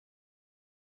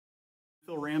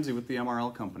Bill Ramsey with the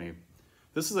MRL company.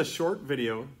 This is a short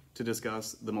video to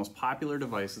discuss the most popular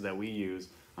devices that we use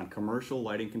on commercial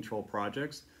lighting control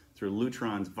projects through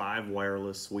Lutron's Vive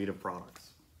wireless suite of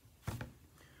products.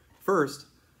 First,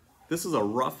 this is a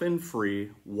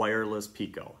rough-and-free wireless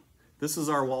Pico. This is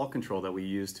our wall control that we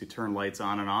use to turn lights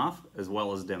on and off as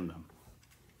well as dim them.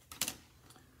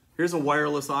 Here's a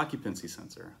wireless occupancy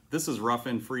sensor. This is rough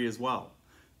and free as well.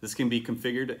 This can be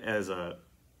configured as an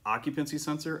occupancy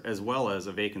sensor as well as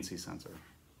a vacancy sensor.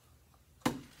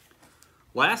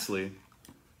 Lastly,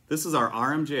 this is our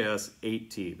RMJS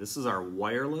 8T. This is our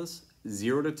wireless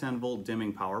 0 to 10 volt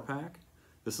dimming power pack.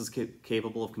 This is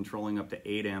capable of controlling up to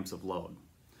 8 amps of load.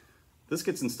 This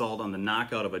gets installed on the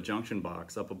knockout of a junction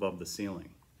box up above the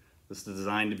ceiling. This is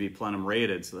designed to be plenum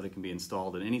rated so that it can be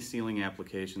installed in any ceiling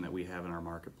application that we have in our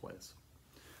marketplace.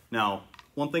 Now,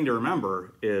 one thing to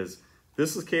remember is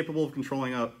this is capable of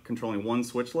controlling one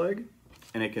switch leg,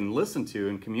 and it can listen to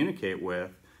and communicate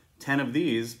with 10 of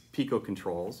these Pico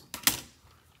controls,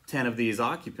 10 of these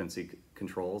occupancy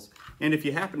controls, and if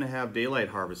you happen to have daylight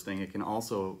harvesting, it can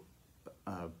also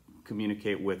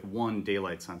communicate with one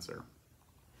daylight sensor.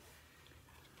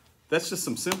 That's just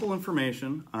some simple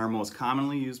information on our most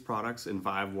commonly used products in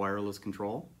Vive wireless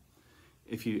control.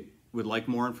 If you would like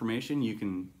more information, you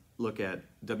can look at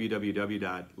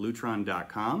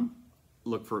www.lutron.com,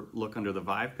 look under the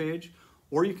Vive page,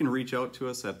 or you can reach out to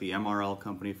us at the MRL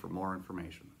company for more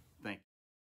information.